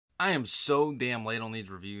I am so damn late on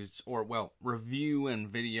these reviews, or well, review and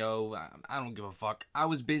video. I don't give a fuck. I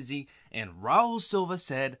was busy, and Raul Silva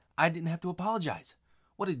said I didn't have to apologize.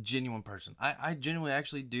 What a genuine person. I genuinely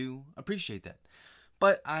actually do appreciate that.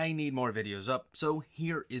 But I need more videos up, so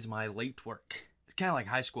here is my late work. It's kind of like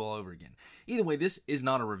high school all over again. Either way, this is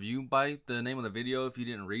not a review by the name of the video if you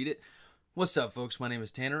didn't read it. What's up, folks? My name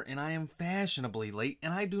is Tanner, and I am fashionably late,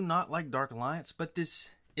 and I do not like Dark Alliance, but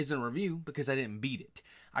this isn't a review because I didn't beat it.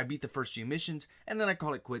 I beat the first few missions, and then I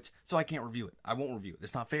called it quits, so I can't review it. I won't review it.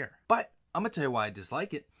 It's not fair. But I'm going to tell you why I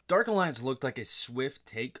dislike it. Dark Alliance looked like a swift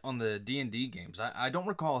take on the D&D games. I don't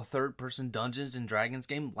recall a third-person Dungeons & Dragons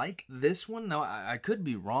game like this one. Now, I could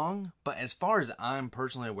be wrong, but as far as I'm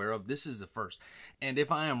personally aware of, this is the first. And if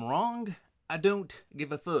I am wrong, I don't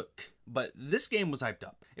give a fuck. But this game was hyped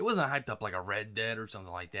up. It wasn't hyped up like a Red Dead or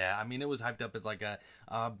something like that. I mean, it was hyped up as like a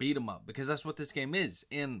beat 'em up, because that's what this game is.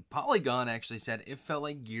 And Polygon actually said it felt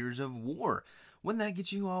like Gears of War. Wouldn't that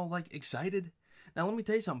get you all like excited? Now, let me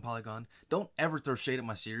tell you something, Polygon. Don't ever throw shade at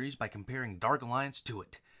my series by comparing Dark Alliance to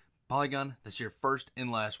it. Polygon, that's your first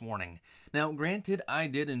and last warning. Now, granted, I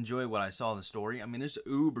did enjoy what I saw in the story. I mean, it's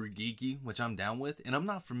uber geeky, which I'm down with, and I'm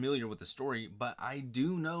not familiar with the story, but I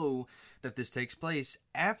do know that this takes place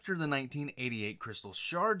after the 1988 Crystal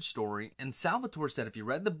Shard story, and Salvatore said if you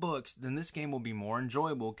read the books, then this game will be more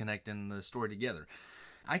enjoyable connecting the story together.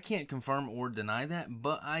 I can't confirm or deny that,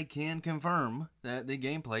 but I can confirm that the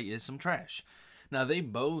gameplay is some trash. Now, they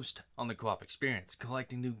boast on the co-op experience,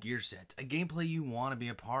 collecting new gear sets, a gameplay you want to be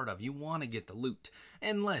a part of. You want to get the loot.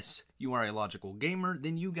 Unless you are a logical gamer,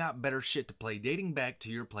 then you got better shit to play dating back to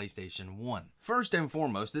your PlayStation 1. First and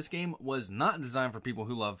foremost, this game was not designed for people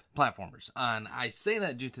who love platformers. And I say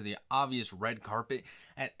that due to the obvious red carpet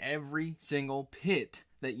at every single pit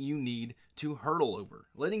that you need to hurdle over,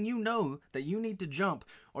 letting you know that you need to jump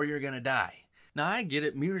or you're going to die. Now, I get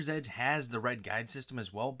it, Mirror's Edge has the red guide system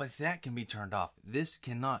as well, but that can be turned off. This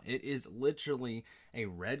cannot. It is literally a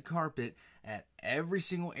red carpet at every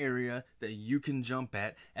single area that you can jump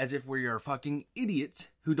at, as if we are fucking idiots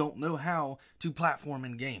who don't know how to platform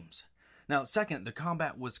in games. Now, second, the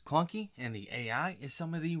combat was clunky, and the AI is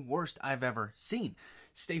some of the worst I've ever seen.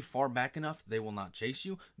 Stay far back enough, they will not chase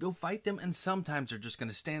you. Go fight them, and sometimes they're just going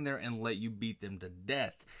to stand there and let you beat them to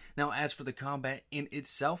death. Now, as for the combat in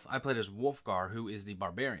itself, I played as Wolfgar, who is the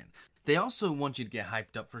barbarian. They also want you to get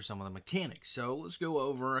hyped up for some of the mechanics, so let's go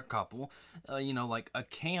over a couple. Like a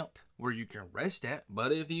camp where you can rest at,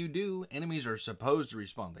 but if you do, enemies are supposed to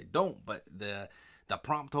respawn. They don't, but the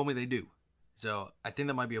prompt told me they do. So I think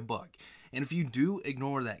that might be a bug. And if you do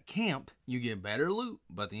ignore that camp, you get better loot,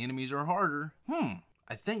 but the enemies are harder.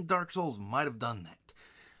 I think Dark Souls might have done that.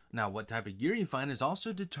 Now, what type of gear you find is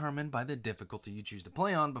also determined by the difficulty you choose to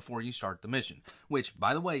play on before you start the mission. Which,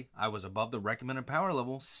 by the way, I was above the recommended power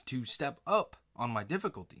level to step up on my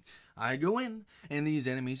difficulty. I go in, and these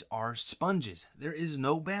enemies are sponges. There is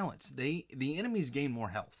no balance. The enemies gain more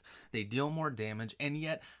health. They deal more damage, and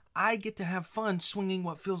yet I get to have fun swinging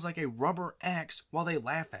what feels like a rubber axe while they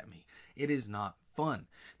laugh at me. It is not fun.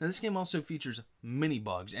 Now, this game also features many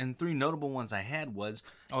bugs, and three notable ones I had was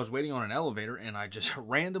I was waiting on an elevator and I just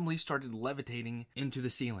randomly started levitating into the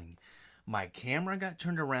ceiling. My camera got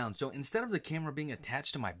turned around, so instead of the camera being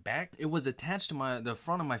attached to my back, it was attached to the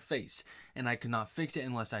front of my face, and I could not fix it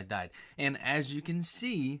unless I died. And as you can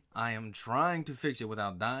see, I am trying to fix it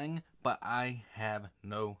without dying, but I have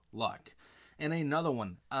no luck. And another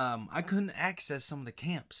one, I couldn't access some of the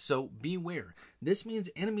camps, so beware. This means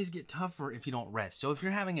enemies get tougher if you don't rest. So if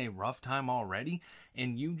you're having a rough time already,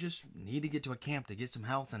 and you just need to get to a camp to get some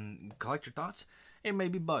health and collect your thoughts, it may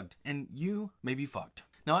be bugged, and you may be fucked.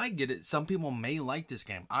 Now, I get it. Some people may like this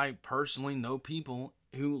game. I personally know people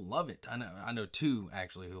who love it. I know two,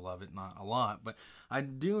 actually, who love it. Not a lot, but I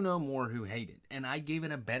do know more who hate it. And I gave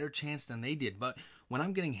it a better chance than they did. But when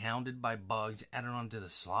I'm getting hounded by bugs added onto the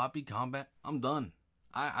sloppy combat, I'm done.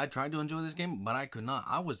 I tried to enjoy this game, but I could not.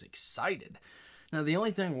 I was excited. Now, the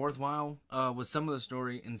only thing worthwhile was some of the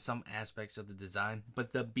story and some aspects of the design.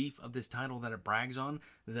 But the beef of this title that it brags on,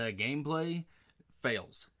 the gameplay,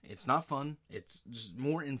 fails. It's not fun. It's just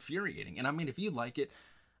more infuriating. And I mean, if you like it,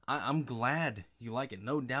 I'm glad you like it,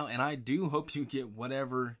 no doubt, and I do hope you get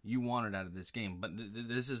whatever you wanted out of this game, but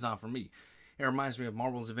this is not for me. It reminds me of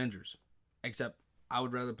Marvel's Avengers, except I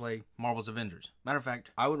would rather play Marvel's Avengers. Matter of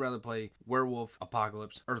fact, I would rather play Werewolf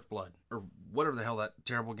Apocalypse Earthblood, or whatever the hell that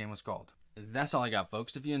terrible game was called. That's all I got,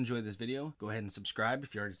 folks. If you enjoyed this video, go ahead and subscribe.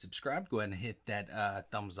 If you already subscribed, go ahead and hit that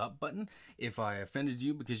thumbs up button. If I offended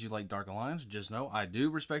you because you like Dark Alliance, just know I do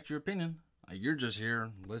respect your opinion. You're just here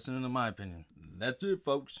listening to my opinion. That's it,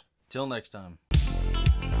 folks. Till next time.